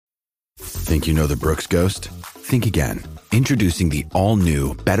Think you know the Brooks Ghost? Think again. Introducing the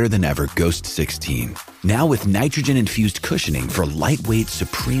all-new, better-than-ever Ghost 16. Now with nitrogen-infused cushioning for lightweight,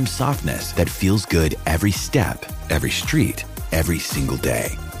 supreme softness that feels good every step, every street, every single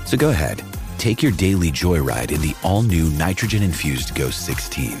day. So go ahead, take your daily joyride in the all-new nitrogen-infused Ghost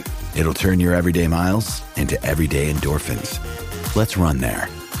 16. It'll turn your everyday miles into everyday endorphins. Let's run there.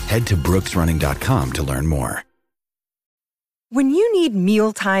 Head to brooksrunning.com to learn more. When you need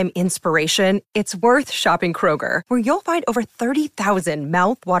mealtime inspiration, it's worth shopping Kroger, where you'll find over 30,000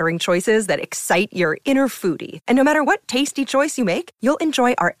 mouth-watering choices that excite your inner foodie. And no matter what tasty choice you make, you'll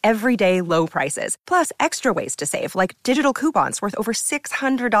enjoy our everyday low prices, plus extra ways to save, like digital coupons worth over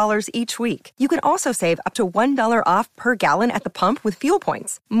 $600 each week. You can also save up to $1 off per gallon at the pump with fuel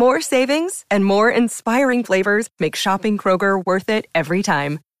points. More savings and more inspiring flavors make shopping Kroger worth it every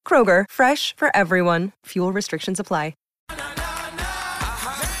time. Kroger, fresh for everyone. Fuel restrictions apply.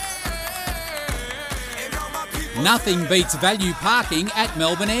 Nothing beats value parking at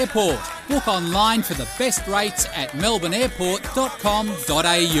Melbourne Airport. Book online for the best rates at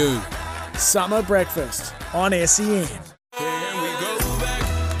melbourneairport.com.au. Summer breakfast on SEN.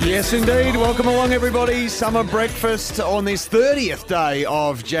 Yes, indeed. Welcome along, everybody. Summer breakfast on this 30th day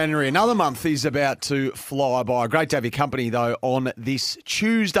of January. Another month is about to fly by. Great to have your company, though, on this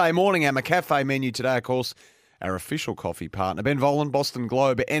Tuesday morning. Our McCafe menu today, of course, our official coffee partner, Ben Volan, Boston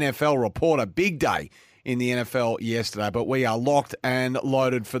Globe NFL reporter. Big day in the NFL yesterday, but we are locked and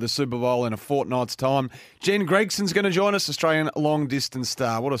loaded for the Super Bowl in a fortnight's time. Jen Gregson's going to join us, Australian long-distance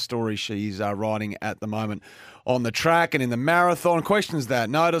star. What a story she's riding at the moment on the track and in the marathon. Questions that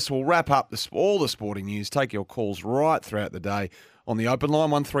notice. We'll wrap up all the sporting news, take your calls right throughout the day on the open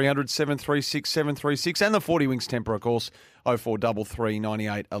line, 1300 736 736, and the 40 Winks temper, of course, 0433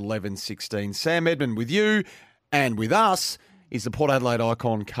 98 11 16. Sam Edmund with you and with us is the Port Adelaide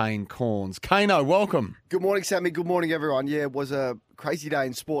icon, Kane Corns. Kano, welcome. Good morning, Sammy. Good morning, everyone. Yeah, it was a crazy day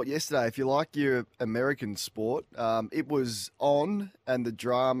in sport yesterday. If you like your American sport, it was on, and the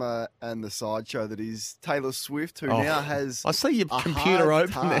drama and the sideshow that is Taylor Swift, who now has I see your computer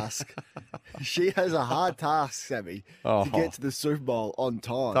open task. She has a hard task, Sammy, to get to the Super Bowl on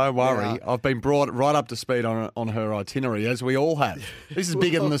time. Don't worry. I've been brought right up to speed on her itinerary, as we all have. This is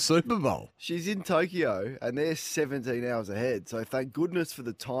bigger than the Super Bowl. She's in Tokyo, and they're 17 hours ahead. So thank goodness for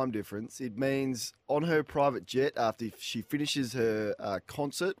the time difference. It means on her private jet, after she finishes her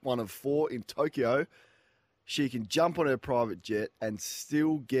concert, one of 4 in Tokyo, she can jump on her private jet and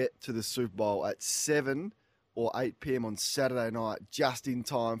still get to the Super Bowl at 7 or 8 p.m. on Saturday night, just in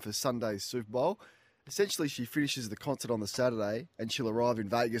time for Sunday's Super Bowl. Essentially, she finishes the concert on the Saturday and she'll arrive in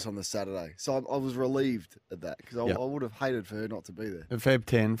Vegas on the Saturday. So I was relieved at that because I would have hated for her not to be there. Feb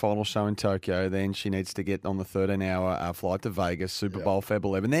 10, final show in Tokyo. Then she needs to get on the 13-hour flight to Vegas, Super Bowl, Feb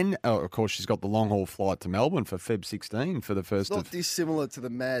 11. Then, of course, she's got the long-haul flight to Melbourne for Feb 16 for the first it's not dissimilar to the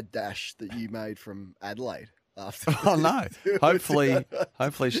mad dash that you made from Adelaide after. Oh, no. Hopefully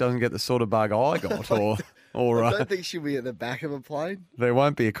she doesn't get the sort of bug I got. Or I don't think she'll be at the back of a plane. There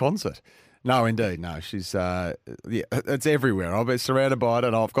won't be a concert. No, indeed. No, she's, it's everywhere. I've been surrounded by it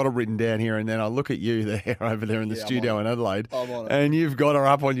and I've got it written down here, and then I look at you there over there in the studio in Adelaide, and you've got her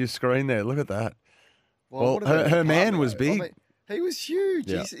up on your screen there. Look at that. Well, her man was big. I mean, he was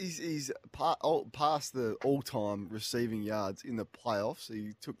huge. Yeah. He's past the all-time receiving yards in the playoffs.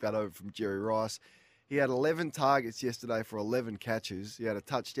 He took that over from Jerry Rice. He had 11 targets yesterday for 11 catches. He had a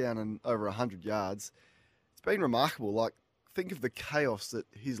touchdown and over 100 yards. It's been remarkable. Like, think of the chaos that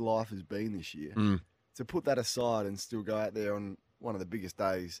his life has been this year. To put that aside and still go out there on one of the biggest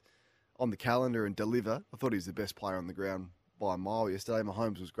days on the calendar and deliver. I thought he was the best player on the ground by a mile yesterday.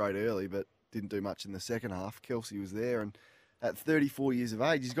 Mahomes was great early, but didn't do much in the second half. Kelsey was there, and at 34 years of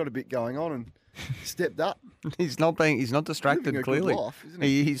age, he's got a bit going on and stepped up. He's not distracted, clearly. Life, isn't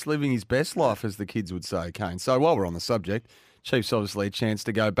he? He's living his best life, as the kids would say, Kane. So while we're on the subject, Chiefs obviously a chance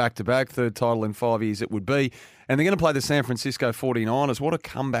to go back-to-back, third title in 5 years it would be. And they're going to play the San Francisco 49ers. What a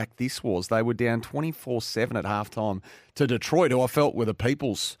comeback this was. They were down 24-7 at halftime to Detroit, who I felt were the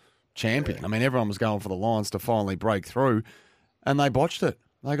people's champion. Yeah. I mean, everyone was going for the Lions to finally break through, and they botched it.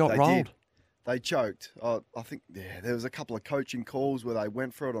 They got rolled. Did. They choked. I think there was a couple of coaching calls where they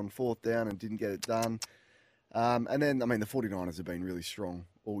went for it on fourth down and didn't get it done. And then, I mean, the 49ers have been really strong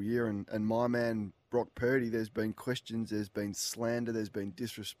all year. And my man, Brock Purdy, there's been questions, there's been slander, there's been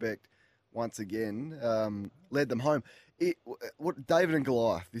disrespect once again. Led them home. What David and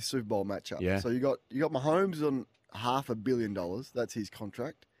Goliath, this Super Bowl matchup. Yeah. So you got Mahomes on $500 million. That's his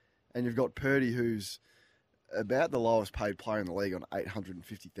contract. And you've got Purdy, who's about the lowest paid player in the league on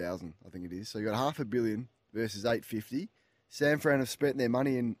 $850,000, I think it is. So you got $500 million versus $850. San Fran have spent their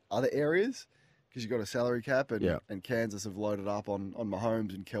money in other areas because you've got a salary cap, and Kansas have loaded up on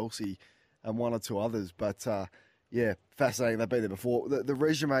Mahomes and Kelsey and one or two others. But, fascinating. They've been there before. The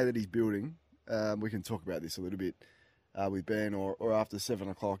resume that he's building, we can talk about this a little bit with Ben or after 7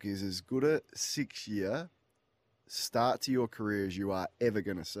 o'clock, is as good a 6-year start to your career as you are ever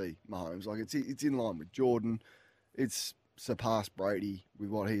going to see, Mahomes. Like, it's in line with Jordan. It's surpassed Brady with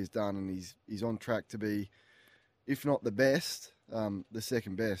what he has done, and he's on track to be, if not the best, the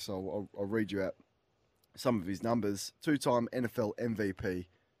second best. So I'll read you out some of his numbers. 2-time NFL MVP,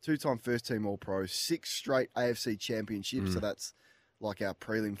 2-time first-team All-Pro, 6 straight AFC championships, so that's like our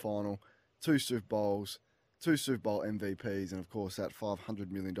prelim final, 2 Super Bowls, 2 Super Bowl MVPs, and, of course, that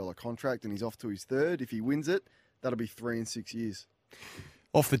 $500 million contract, and he's off to his third. If he wins it, that'll be 3 in 6 years.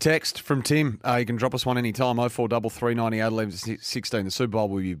 Off the text from Tim, you can drop us one anytime, 0433 98 11 16. The Super Bowl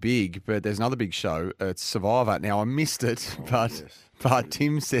will be big, but there's another big show. It's Survivor. Now, I missed it, but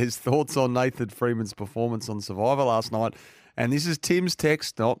Tim says, thoughts on Nathan Freeman's performance on Survivor last night. And this is Tim's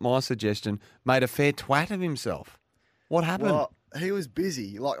text, not my suggestion, made a fair twat of himself. What happened? Well, he was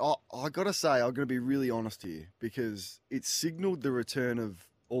busy. Like, I got to say, I'm going to be really honest here, because it signalled the return of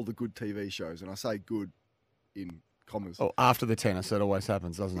all the good TV shows, and I say good in commas. Oh, after the tennis, that always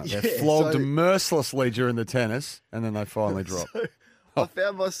happens, doesn't it? They're flogged mercilessly during the tennis, and then they finally drop. I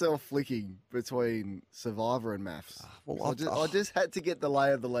found myself flicking between Survivor and Maths. I just had to get the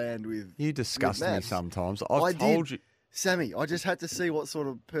lay of the land with. You disgust me sometimes. I told you, Sammy. I just had to see what sort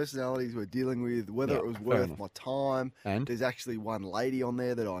of personalities we're dealing with, whether it was worth my time. And there's actually one lady on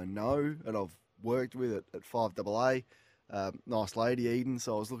there that I know and I've worked with at 5AA. Nice lady, Eden.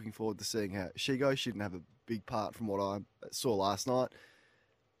 So I was looking forward to seeing how she goes. She didn't have a big part from what I saw last night.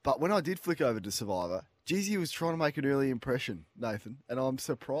 But when I did flick over to Survivor, Jeezy was trying to make an early impression, Nathan, and I'm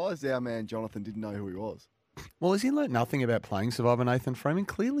surprised our man Jonathan didn't know who he was. Well, has he learnt nothing about playing Survivor, Nathan Freeman?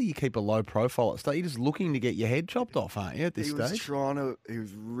 Clearly you keep a low profile at stage. You're just looking to get your head chopped off, aren't you, at this stage? He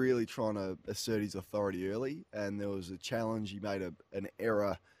was really trying to assert his authority early, and there was a challenge. He made an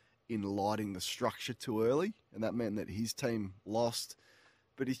error in lighting the structure too early, and that meant that his team lost.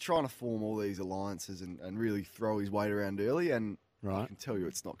 But he's trying to form all these alliances and really throw his weight around early, and I can tell you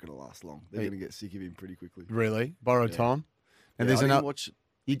it's not going to last long. They're going to get sick of him pretty quickly. Really? Borrow time? And there's another.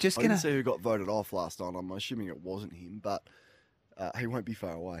 I didn't see who got voted off last night. I'm assuming it wasn't him, but he won't be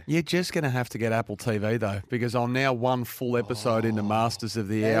far away. You're just going to have to get Apple TV, though, because I'm now one full episode into Masters of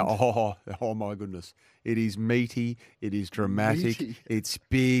the Air. Oh, my goodness. It is meaty. It is dramatic. It's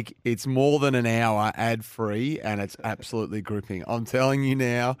big. It's more than an hour ad-free, and it's absolutely gripping. I'm telling you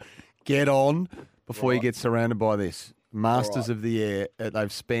now, get on before you get surrounded by this. Masters of the Air,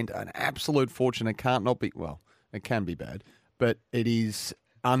 they've spent an absolute fortune. It can't not be, well, it can be bad, but it is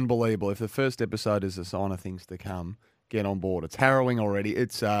unbelievable. If the first episode is a sign of things to come, get on board. It's harrowing already.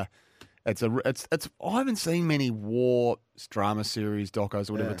 I haven't seen many war drama series, docos,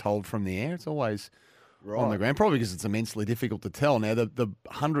 or whatever told from the air. It's always on the ground, probably because it's immensely difficult to tell. Now, the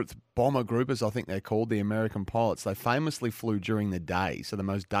 100th Bomber Group, as I think they're called, the American pilots, they famously flew during the day. So the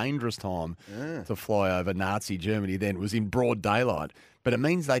most dangerous time to fly over Nazi Germany then was in broad daylight. But it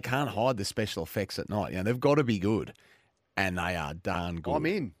means they can't hide the special effects at night. You know, they've got to be good. And they are darn good. I'm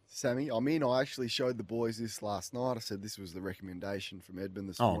in, Sammy. I'm in. I actually showed the boys this last night. I said this was the recommendation from Edmund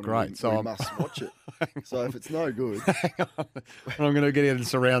this morning. Oh, great. We must watch it. So if it's no good... I'm going to get in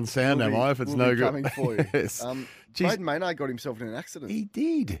surround sound, am I, if it's no good? Coming for you. Yes. Braden Maynard got himself in an accident. He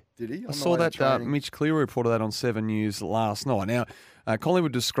did. Did he? I saw that Mitch Cleary reported that on 7 News last night. Now,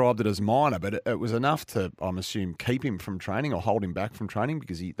 Collingwood described it as minor, but it was enough to, I'm assuming, keep him from training or hold him back from training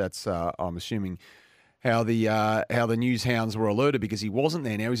because that's, I'm assuming... How the news hounds were alerted because he wasn't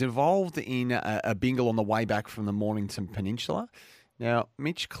there. Now, he's involved in a bingle on the way back from the Mornington Peninsula. Now,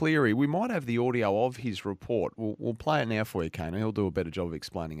 Mitch Cleary, we might have the audio of his report. We'll play it now for you, Kane. He'll do a better job of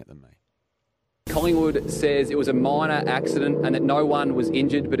explaining it than me. Collingwood says it was a minor accident and that no one was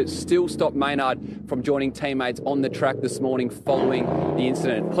injured, but it still stopped Maynard from joining teammates on the track this morning following the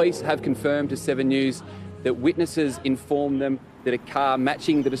incident. Police have confirmed to 7 News that witnesses informed them that a car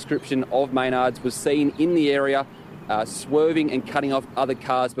matching the description of Maynard's was seen in the area, swerving and cutting off other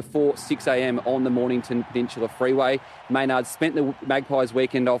cars before 6 a.m. on the Mornington Peninsula Freeway. Maynard spent the Magpies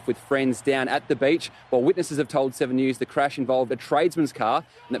weekend off with friends down at the beach, while witnesses have told 7 News the crash involved a tradesman's car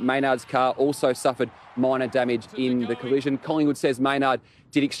and that Maynard's car also suffered minor damage in the collision. Collingwood says Maynard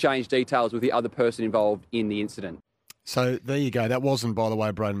did exchange details with the other person involved in the incident. So there you go. That wasn't, by the way,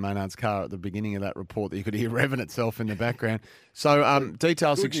 Braden Maynard's car at the beginning of that report that you could hear revving itself in the background. So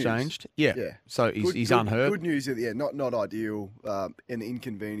details good exchanged. Yeah. So he's unhurt. Good news. Yeah, not ideal. An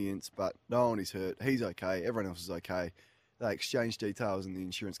inconvenience, but no one is hurt. He's okay. Everyone else is okay. They exchange details and the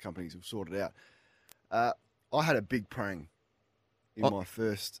insurance companies will sort it out. I had a big prang in my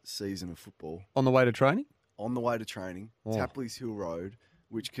first season of football. On the way to training? On the way to training, Tapley's Hill Road,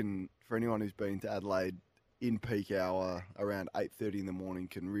 which can, for anyone who's been to Adelaide in peak hour around 8:30 in the morning,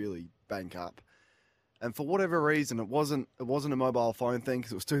 can really bank up. And for whatever reason, it wasn't a mobile phone thing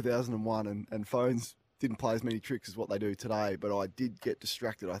because it was 2001 and phones didn't play as many tricks as what they do today. But I did get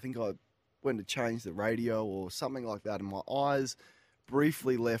distracted. I think I went to change the radio or something like that, and my eyes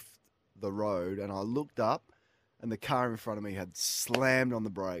briefly left the road, and I looked up, and the car in front of me had slammed on the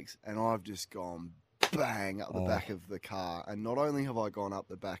brakes, and I've just gone bang up the back of the car. And not only have I gone up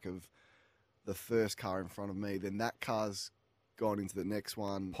the back of the first car in front of me, then that car's gone into the next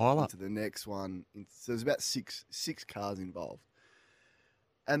one, into the next one. So there's about six cars involved.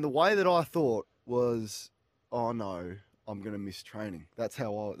 And the way that I thought was, oh no, I'm going to miss training. That's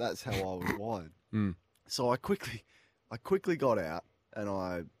how I was wired. So I quickly got out and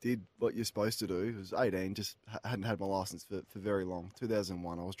I did what you're supposed to do. It was 18, just hadn't had my license for very long.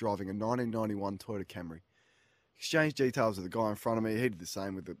 2001, I was driving a 1991 Toyota Camry. Exchanged details with the guy in front of me. He did the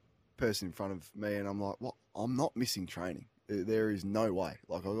same with the person in front of me, and I'm like, well, I'm not missing training. There is no way.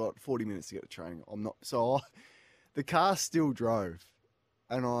 Like, I got 40 minutes to get to training. I'm not. So the car still drove,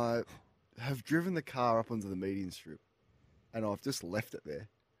 and I have driven the car up onto the median strip, and I've just left it there.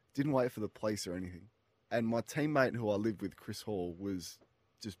 Didn't wait for the police or anything. And my teammate who I lived with, Chris Hall, was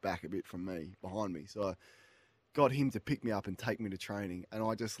just back a bit from me, behind me. So I got him to pick me up and take me to training, and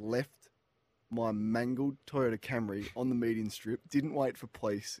I just left my mangled Toyota Camry on the median strip, didn't wait for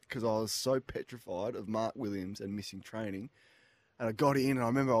police because I was so petrified of Mark Williams and missing training. And I got in, and I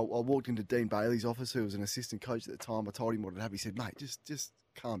remember I walked into Dean Bailey's office, who was an assistant coach at the time. I told him what had happened. He said, mate, just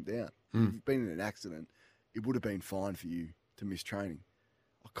calm down. If you've been in an accident, it would have been fine for you to miss training.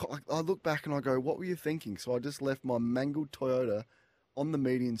 I look back and I go, what were you thinking? So I just left my mangled Toyota on the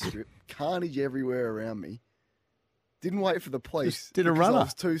median strip, carnage everywhere around me. Didn't wait for the police. Just did a runner. I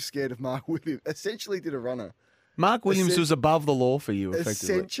was too scared of Mark Williams. Essentially did a runner. Mark Williams was above the law for you,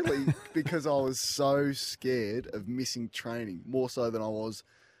 effectively. Essentially, because I was so scared of missing training, more so than I was.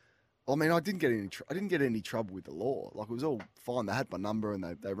 I mean, I didn't get any trouble with the law. Like, it was all fine. They had my number and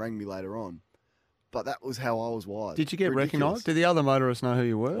they rang me later on. But that was how I was wired. Did you get recognised? Did the other motorists know who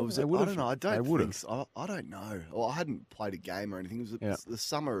you were? I don't know. I don't think so. I don't know. Well, I hadn't played a game or anything. It was the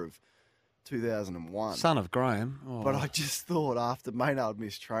summer of 2001. Son of Graham. Oh. But I just thought after Maynard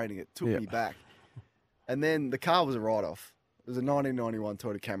missed training, it took me back. And then the car was a write-off. It was a 1991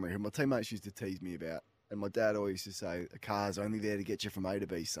 Toyota Camry, who my teammates used to tease me about. And my dad always used to say, a car's only there to get you from A to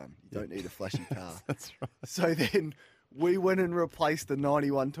B, son. You don't need a flashy car. That's right. So then we went and replaced the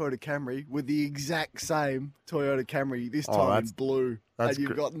 91 Toyota Camry with the exact same Toyota Camry, this time in blue. And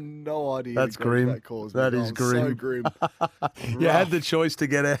you've got no idea. That's grim. That caused that me. is grim. So grim. You had the choice to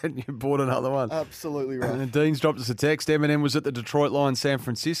get out and you bought another one. Absolutely right. And Dean's dropped us a text. Eminem was at the Detroit Lions San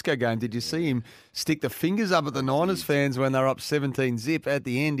Francisco game. Did you see him stick the fingers up at the Niners fans when they were up 17-0? At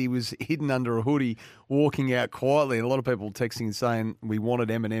the end, he was hidden under a hoodie, walking out quietly. And a lot of people texting and saying, we wanted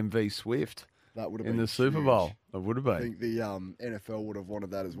Eminem v. Swift. That would have in been the Super Bowl. It would have been. I think the NFL would have wanted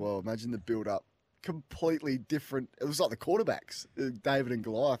that as well. Imagine the build-up. Completely different. It was like the quarterbacks, David and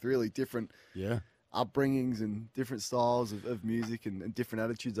Goliath, really different upbringings and different styles of music and different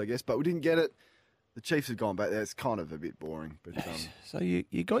attitudes, I guess. But we didn't get it. The Chiefs have gone back there. It's kind of a bit boring. But So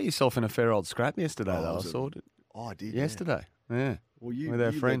you got yourself in a fair old scrap yesterday, though. I saw it. Oh, I did. Yesterday. Yeah. Well, you, with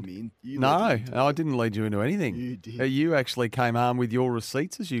our friend. Led me in. I didn't lead you into anything. You did. You actually came armed with your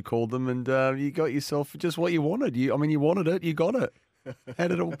receipts, as you called them, and you got yourself just what you wanted. You wanted it. You got it. How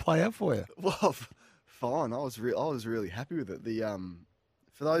did it all play out for you? Well, fine. I was really happy with it. The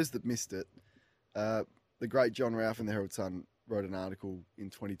for those that missed it, the great John Ralph in the Herald Sun wrote an article in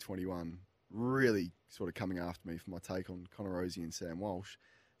 2021, really sort of coming after me for my take on Connor Rozee and Sam Walsh,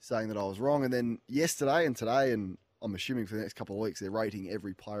 saying that I was wrong. And then yesterday and today, and I'm assuming for the next couple of weeks, they're rating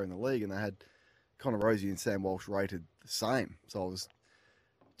every player in the league, and they had Connor Rozee and Sam Walsh rated the same. So I was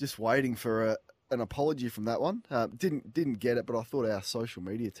just waiting for an apology from that one. Didn't get it, but I thought our social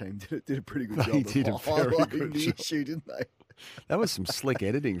media team did a pretty good job. They did a very good job. Issue, didn't they? That was some slick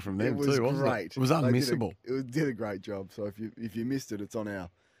editing from them it was too, wasn't great. it? It was unmissable. It did a great job. So if you missed it, it's on our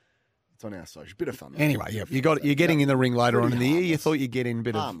social. Bit of fun. Anyway, you're getting in the ring later on in the year. You thought you'd get in a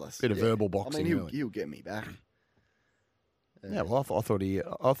bit of verbal boxing. I mean, he'll get me back. Yeah, well,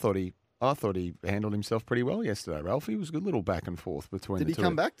 I thought he handled himself pretty well yesterday, Ralph. He was a good little back and forth between the two. Did he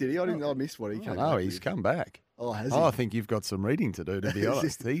come back? Did he? I missed what he came back. No, he's come back. Oh, has he? I think you've got some reading to do, to be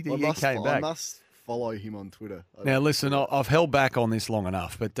honest. He came back. I must follow him on Twitter. Now, listen, I've held back on this long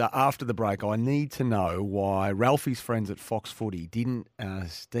enough, but after the break, I need to know why Ralphie's friends at Fox Footy didn't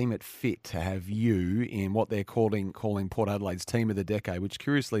deem it fit to have you in what they're calling Port Adelaide's Team of the Decade, which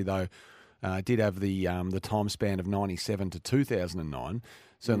curiously, though, did have the time span of 97 to 2009,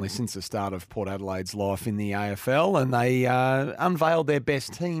 certainly since the start of Port Adelaide's life in the AFL, and they unveiled their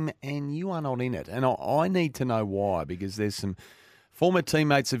best team, and you are not in it. And I need to know why, because there's some former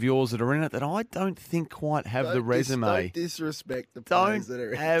teammates of yours that are in it that I don't think quite have the resume. Don't disrespect the players that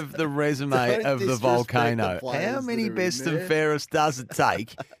are in. Don't have the resume of the Volcano. How many best and fairest does it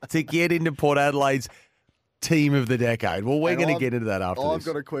take to get into Port Adelaide's Team of the Decade? Well, we're going to get into that after this. I've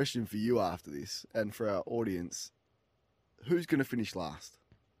got a question for you after this and for our audience. Who's going to finish last?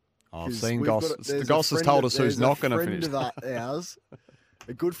 I've seen Goss. Goss has told us who's not going to finish. There's a friend of ours,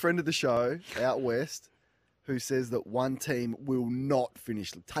 a good friend of the show out west, who says that one team will not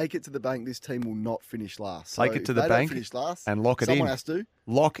finish. Take it to the bank. This team will not finish last. Take it to the bank finish last, and lock it in. Someone has to.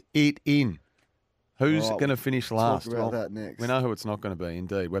 Lock it in. Who's going to finish last? Talk about that next. We know who it's not going to be,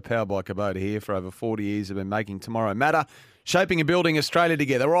 indeed. We're powered by Kubota here for over 40 years. Have been making tomorrow matter, shaping and building Australia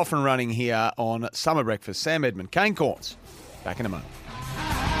together. We're off and running here on Summer Breakfast. Sam Edmund, Kane Corns. Back in a moment.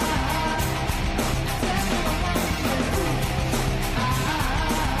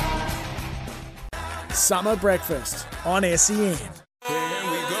 Summer Breakfast on SEN.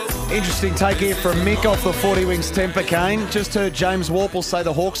 Interesting take here from Mick off the 40 Wings temper, Kane. Just heard James Warple say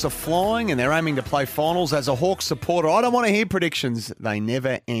the Hawks are flying and they're aiming to play finals. As a Hawks supporter, I don't want to hear predictions. They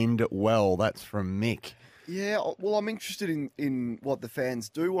never end well. That's from Mick. Yeah, well, I'm interested in what the fans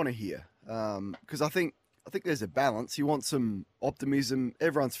do want to hear because I think there's a balance. You want some optimism.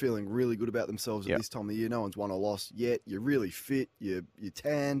 Everyone's feeling really good about themselves at this time of the year. No one's won or lost yet. You're really fit. You're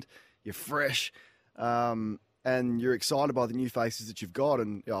tanned. You're fresh. And you're excited by the new faces that you've got.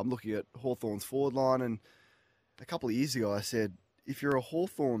 And I'm looking at Hawthorn's forward line. And a couple of years ago, I said, if you're a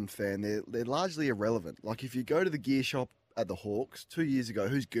Hawthorn fan, they're largely irrelevant. Like if you go to the gear shop at the Hawks 2 years ago,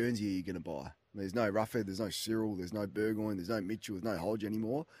 whose Guernsey are you going to buy? There's no Ruffhead, there's no Cyril, there's no Burgoyne, there's no Mitchell, there's no Hodge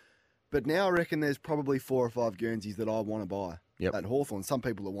anymore. But now I reckon there's probably 4 or 5 Guernseys that I want to buy at Hawthorn. Some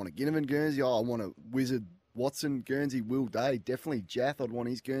people that want a Ginnivan Guernsey. I want a Wizard Watson Guernsey. Will Day, definitely Jath, I'd want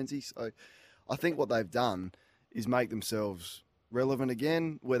his Guernsey. So I think what they've done is make themselves relevant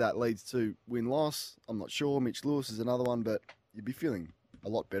again. Where that leads to win-loss, I'm not sure. Mitch Lewis is another one, but you'd be feeling a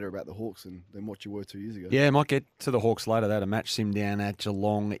lot better about the Hawks than what you were 2 years ago. Yeah, might get to the Hawks later. They had a match sim down at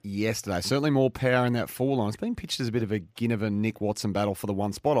Geelong yesterday. Certainly more power in that forward line. It's been pitched as a bit of a Ginnivan-Nick Watson battle for the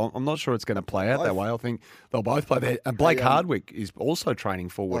one spot. I'm not sure it's going to play out that way. I think they'll both play there. And Blake Hardwick is also training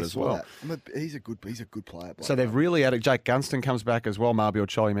forward as well. He's a good player. So they've really added. Jake Gunston comes back as well. Marby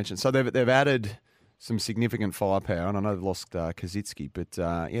Chol, you mentioned. So they've added some significant firepower, and I know they've lost Kazitsky, but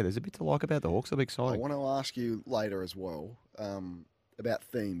there's a bit to like about the Hawks. They'll be exciting. I want to ask you later as well about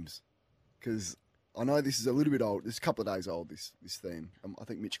themes, because I know this is a little bit old. It's a couple of days old, this theme. I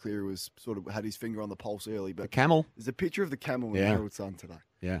think Mitch Cleary was sort of had his finger on the pulse early. But the camel. There's a picture of the camel in the Herald Sun today.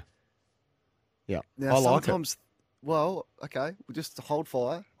 Yeah. Yeah. Now, I like sometimes, well, okay, we'll just hold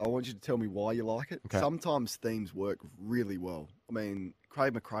fire. I want you to tell me why you like it. Okay. Sometimes themes work really well. I mean,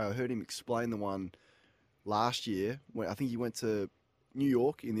 Craig McRae, I heard him explain the one last year when I think he went to New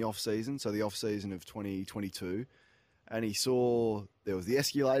York in the off-season, so the off-season of 2022, and he saw there was the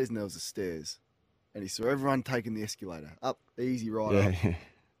escalators and there was the stairs. And he saw everyone taking the escalator up, easy right up. Yeah.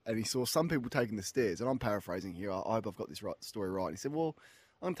 And he saw some people taking the stairs. And I'm paraphrasing here. I hope I've got this story right. And he said, well,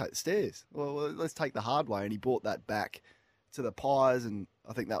 I'm going to take the stairs. Well, let's take the hard way. And he brought that back to the Pies, and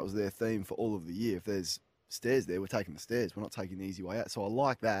I think that was their theme for all of the year. If there's stairs there, we're taking the stairs. We're not taking the easy way out. So I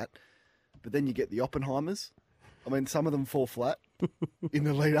like that. But then you get the Oppenheimers. I mean, some of them fall flat in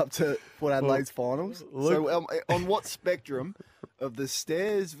the lead up to Port Adelaide's finals. So on what spectrum of the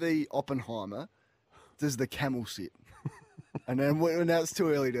stairs v Oppenheimer does the camel sit? And then now it's too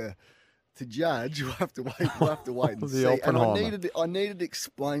early to judge. We'll have to wait and see. And I needed it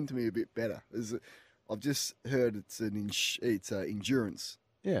explained to me a bit better. I've just heard it's an endurance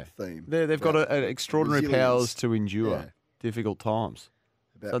theme. They've got an extraordinary powers to endure difficult times.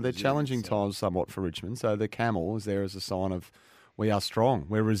 So they're challenging times somewhat for Richmond. So the camel is there as a sign of we are strong,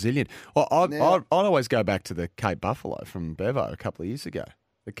 we're resilient. Well, I'd always go back to the Cape Buffalo from Bevo a couple of years ago.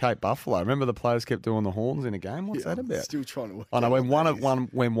 The Cape Buffalo. Remember the players kept doing the horns in a game? What's that about? Still trying to work I know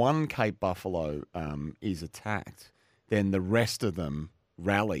when one Cape Buffalo is attacked, then the rest of them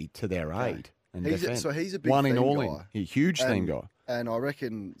rally to their aid. And he's a big one theme in all guy. A huge theme guy. And I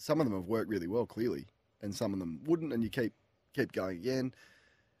reckon some of them have worked really well, clearly, and some of them wouldn't. And you keep going again.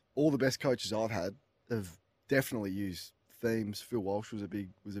 All the best coaches I've had have definitely used themes. Phil Walsh was a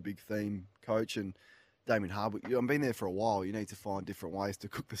big theme coach, and Damien Hardwick. I've been there for a while. You need to find different ways to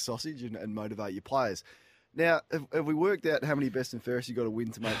cook the sausage and motivate your players. Now, have we worked out how many best and fairest you got to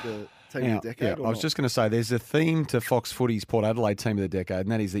win to make the team of the decade? Yeah, I was just going to say, there's a theme to Fox Footy's Port Adelaide team of the decade,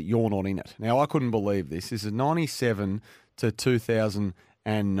 and that is that you're not in it. Now, I couldn't believe this. This is 97 to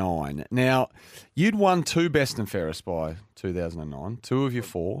 2009. Now, you'd won 2 best and fairest by 2009, 2 of your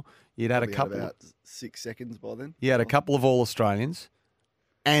 4. You'd had a couple about 6 seconds by then. You had a couple of All-Australians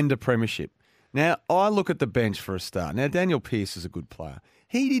and a premiership. Now, I look at the bench for a start. Now, Daniel Pearce is a good player.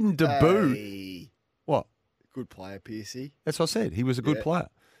 He didn't debut. Hey. What? Good player, Piercy. That's what I said. He was a good player.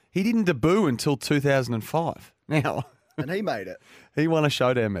 He didn't debut until 2005. Now, and he made it. He won a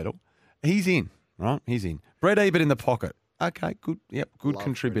Showdown medal. He's in, right? He's in. Brett Ebert in the pocket. Okay, good. Yep, good Love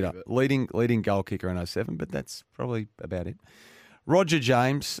contributor. Leading goal kicker in 07, but that's probably about it. Roger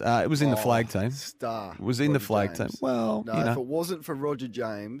James, it was in the flag team. Star. It was in Roger the flag James. team. Well, no, if it wasn't for Roger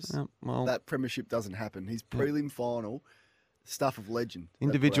James, that premiership doesn't happen. His prelim final, stuff of legend.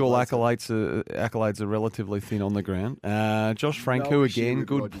 Individual accolades are relatively thin on the ground. Josh Franco, again,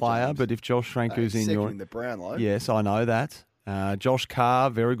 good Roger player, James. but if Josh Franco's in second your... in the Brownlow. Yes, I know that. Josh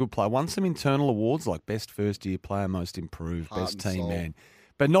Carr, very good player. Won some internal awards like Best First Year Player, Most Improved, Heart Best and Team soul. Man.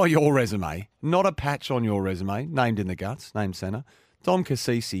 But not your resume. Not a patch on your resume. Named in the guts, named centre. Dom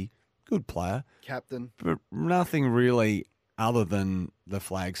Cassisi, good player. Captain. But nothing really other than the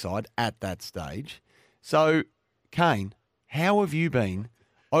flag side at that stage. So, Kane, how have you been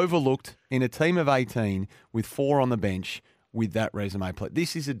overlooked in a team of 18 with 4 on the bench with that resume play?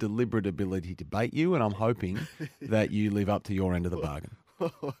 This is a deliberate ability to bait you, and I'm hoping that you live up to your end of the bargain.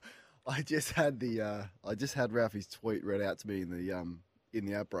 I just had Ralphie's tweet read out to me in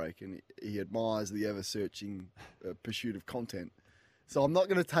the outbreak, and he admires the ever-searching pursuit of content. So I'm not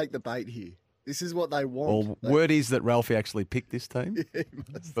going to take the bait here. This is what they want. Well, word is that Ralphie actually picked this team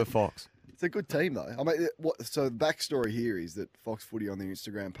for Fox. It's a good team, though. I mean, so the backstory here is that Fox Footy on their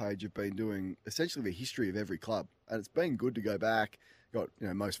Instagram page have been doing essentially the history of every club, and it's been good to go back. Got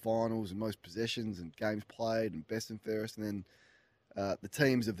most finals and most possessions and games played and best and fairest, and then the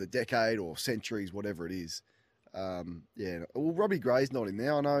teams of the decade or centuries, whatever it is. Well, Robbie Gray's not in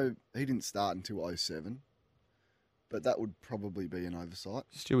there. I know he didn't start until 07, but that would probably be an oversight.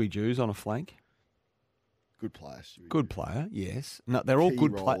 Stewie Jews on a flank. Good player, Stewie. Good player, yes. No, they're all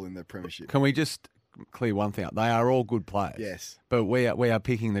good players. In the premiership. Can we just clear one thing out? They are all good players. Yes. But we are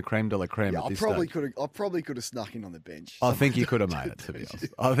picking the creme de la creme at this stage. I probably could have snuck in on the bench. I think you could have made it, to be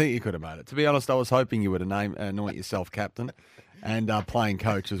honest. I think you could have made it. To be honest, I was hoping you would have anoint yourself captain and playing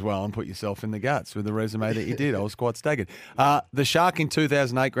coach as well and put yourself in the guts with the resume that you did. I was quite staggered. The Shark in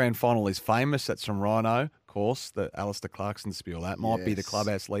 2008 grand final is famous. That's from Rhino, of course, the Alistair Clarkson spiel. That might be the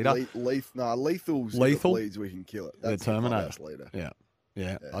clubhouse leader. Lethal's Lethal? If it bleeds, we can kill it. That's the Terminator. clubhouse leader.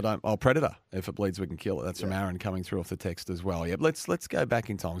 Yeah. Predator. If it bleeds, we can kill it. That's from Aaron coming through off the text as well. Yeah, let's go back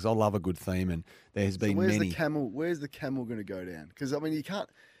in time because I love a good theme, and there has been where's many. Where's the camel going to go down? Because I mean, you can't.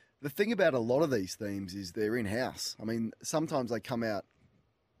 The thing about a lot of these themes is they're in house. I mean, sometimes they come out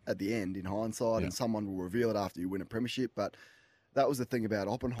at the end in hindsight, and someone will reveal it after you win a premiership. But that was the thing about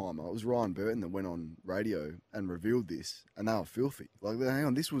Oppenheimer. It was Ryan Burton that went on radio and revealed this, and they were filthy. Like, hang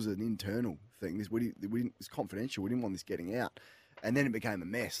on, this was an internal thing. This it's confidential. We didn't want this getting out. And then it became a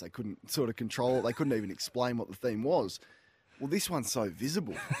mess. They couldn't sort of control it. They couldn't even explain what the theme was. Well, this one's so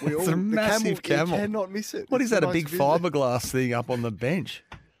visible. It's a massive camel. You cannot miss it. What It's is that, the a big most visible. fiberglass thing up on the bench?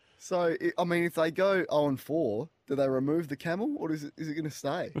 So, I mean, if they go 0-4, do they remove the camel or is it going to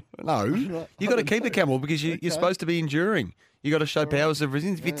stay? No. You got to keep the camel because you're supposed to be enduring. You got to show powers of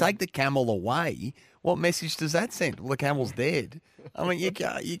resilience. If you take the camel away, what message does that send? Well, the camel's dead. I mean, you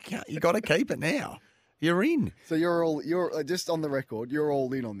got to keep it now. You're in. So you're just on the record. You're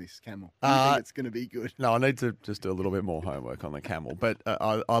all in on this camel. You think it's going to be good? No, I need to just do a little bit more homework on the camel. But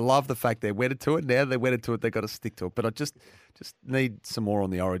I love the fact they're wedded to it. Now they're wedded to it. They've got to stick to it. But I just need some more on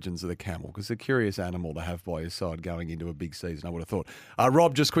the origins of the camel because it's a curious animal to have by your side going into a big season, I would have thought.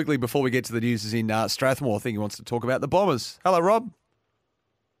 Rob, just quickly before we get to the news, is in Strathmore. I think he wants to talk about the Bombers. Hello, Rob.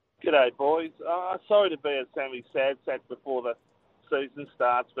 G'day, boys. Sorry to be a Sammy sad sack before the season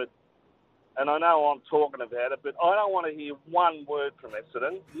starts, and I know I'm talking about it, but I don't want to hear one word from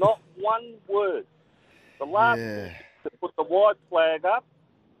Essendon. Not one word. The last to put the white flag up,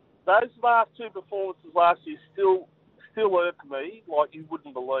 those last 2 performances last year still irk me like you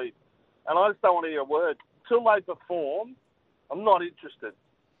wouldn't believe. And I just don't want to hear a word. Till they perform, I'm not interested.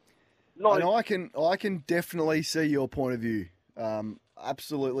 I can definitely see your point of view.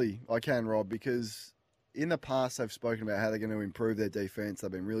 Absolutely, I can, Rob, because in the past, they've spoken about how they're going to improve their defence.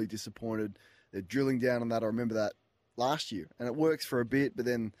 They've been really disappointed. They're drilling down on that. I remember that last year, and it works for a bit, but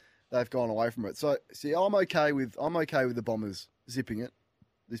then they've gone away from it. So, see, I'm okay with the Bombers zipping it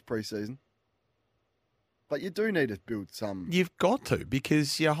this preseason. But you do need to build some. You've got to,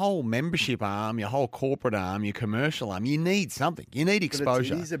 because your whole membership arm, your whole corporate arm, your commercial arm, you need something. You need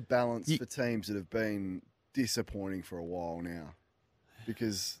exposure. But it is a balance for teams that have been disappointing for a while now,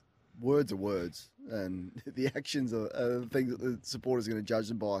 because words are words, and the actions are the things that the supporters are going to judge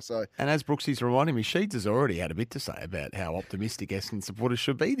them by. So, and as Brooksy's reminding me, Sheeds has already had a bit to say about how optimistic Essendon supporters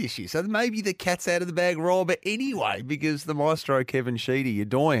should be this year. So maybe the cat's out of the bag, Rob, anyway, because the maestro Kevin Sheedy, your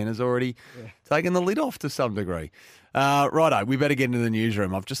doyen, has already taken the lid off to some degree. Righto, we better get into the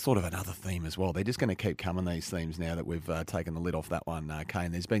newsroom. I've just thought of another theme as well. They're just going to keep coming, these themes, now that we've taken the lid off that one,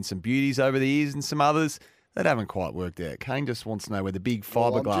 Kane. There's been some beauties over the years and some others that haven't quite worked out. Kane just wants to know where the big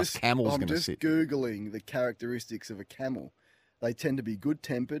fiberglass camel's going to sit. I'm just Googling the characteristics of a camel. They tend to be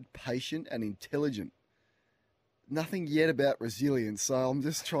good-tempered, patient, and intelligent. Nothing yet about resilience, so I'm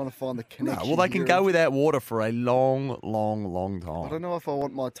just trying to find the connection. No, well, they can go without water for a long, long, long time. I don't know if I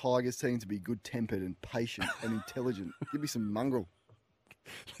want my Tigers team to be good-tempered and patient and intelligent. Give me some mongrel.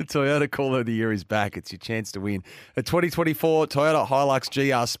 The Toyota Caller of the Year is back. It's your chance to win a 2024 Toyota Hilux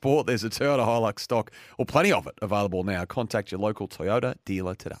GR Sport. There's a Toyota Hilux stock, or plenty of it, available now. Contact your local Toyota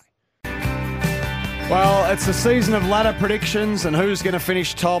dealer today. Well, it's the season of ladder predictions and who's going to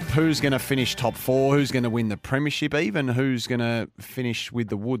finish top, who's going to finish top four, who's going to win the premiership, even who's going to finish with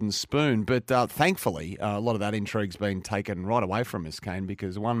the wooden spoon. But thankfully, a lot of that intrigue's been taken right away from us, Kane,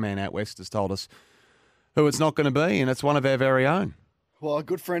 because one man out west has told us who it's not going to be, and it's one of our very own. Well, a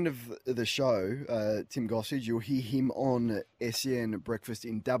good friend of the show, Tim Gossage, you'll hear him on SEN Breakfast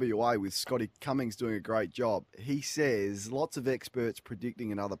in WA with Scotty Cummings doing a great job. He says lots of experts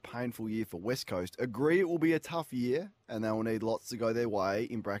predicting another painful year for West Coast agree it will be a tough year and they will need lots to go their way,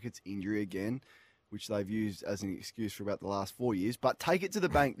 in brackets injury again, which they've used as an excuse for about the last 4 years. But take it to the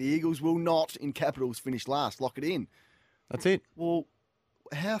bank, the Eagles will not, in capitals, finish last. Lock it in. That's it. Well,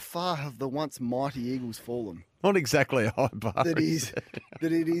 how far have the once mighty Eagles fallen? Not exactly a high bar. That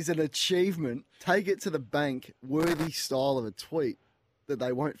it is an achievement. Take it to the bank, worthy style of a tweet, that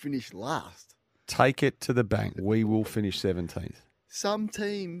they won't finish last. Take it to the bank. We will finish 17th. Some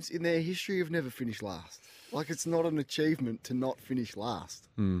teams in their history have never finished last. Like, it's not an achievement to not finish last.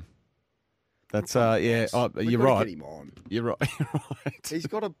 That's yeah. You're right. Get him on. You're right. You're right. He's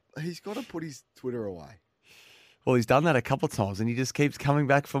got to put his Twitter away. Well, he's done that a couple of times, and he just keeps coming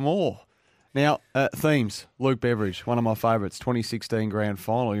back for more. Now, themes. Luke Beveridge, one of my favourites, 2016 Grand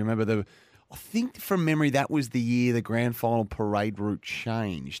Final. You remember I think from memory, that was the year the Grand Final parade route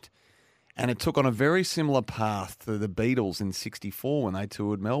changed. And it took on a very similar path to the Beatles in 64 when they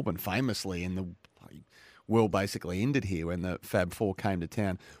toured Melbourne, famously, and the world basically ended here when the Fab Four came to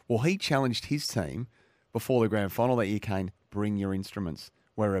town. Well, he challenged his team before the Grand Final that year, Kane, bring your instruments.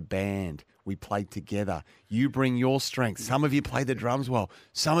 We're a band. We played together. You bring your strength. Some of you play the drums well.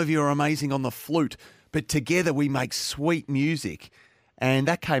 Some of you are amazing on the flute. But together we make sweet music. And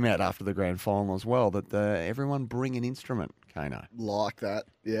that came out after the Grand Final as well, that everyone bring an instrument, Kano. Like that.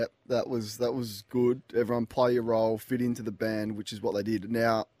 Yep, that was good. Everyone play your role, fit into the band, which is what they did.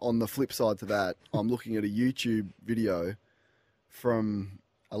 Now, on the flip side to that, I'm looking at a YouTube video from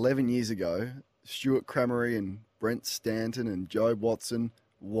 11 years ago. Stuart Cramery and Brent Stanton and Joe Watson,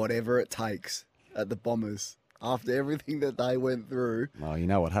 whatever it takes at the Bombers. After everything that they went through. Well, you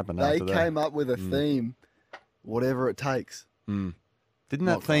know what happened after that. They came up with a theme, whatever it takes. Didn't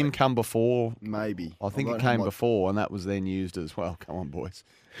that theme come before? Maybe. I think it came before, and that was then used as well. Come on, boys.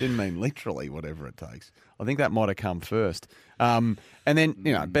 Didn't mean literally whatever it takes. I think that might have come first. And then,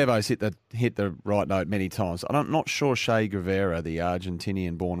 Bevo's hit the right note many times. I'm not sure Che Guevara, the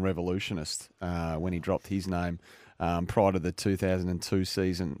Argentinian-born revolutionist, when he dropped his name prior to the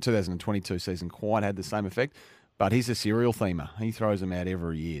 2022 season, quite had the same effect. But he's a serial themer. He throws them out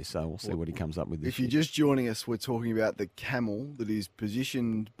every year, so we'll see what he comes up with this If you're just joining us, we're talking about the camel that is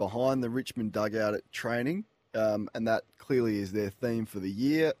positioned behind the Richmond dugout at training, and that clearly is their theme for the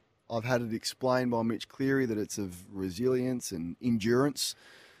year. I've had it explained by Mitch Cleary that it's of resilience and endurance,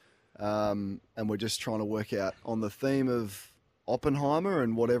 and we're just trying to work out on the theme of Oppenheimer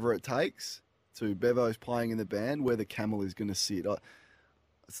and whatever it takes to Bevo's playing in the band where the camel is going to sit.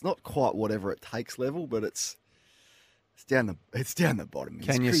 It's not quite whatever it takes level, but it's down the bottom.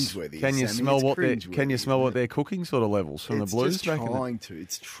 Can you smell what they're cooking sort of levels from the Blues? It's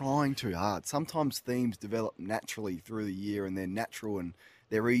trying too hard. Sometimes themes develop naturally through the year and they're natural and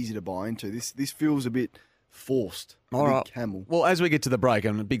they're easy to buy into. This feels a bit forced. All right. Camel. Well, as we get to the break,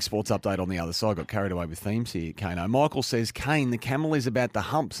 and a big sports update on the other side, got carried away with themes here, Kano. Michael says, Kane, the camel is about the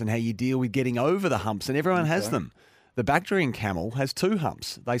humps and how you deal with getting over the humps, and everyone has them. The Bactrian camel has 2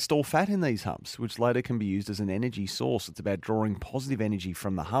 humps. They store fat in these humps, which later can be used as an energy source. It's about drawing positive energy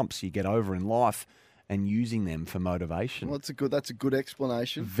from the humps you get over in life and using them for motivation. Well, that's a good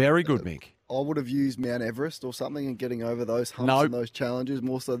explanation. Very good, Mick. I would have used Mount Everest or something and getting over those humps and those challenges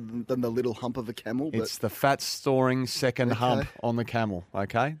more so than the little hump of a camel. But it's the fat-storing second hump on the camel,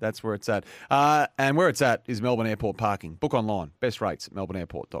 okay? That's where it's at. And where it's at is Melbourne Airport parking. Book online. Best rates at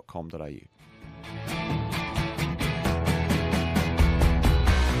melbourneairport.com.au.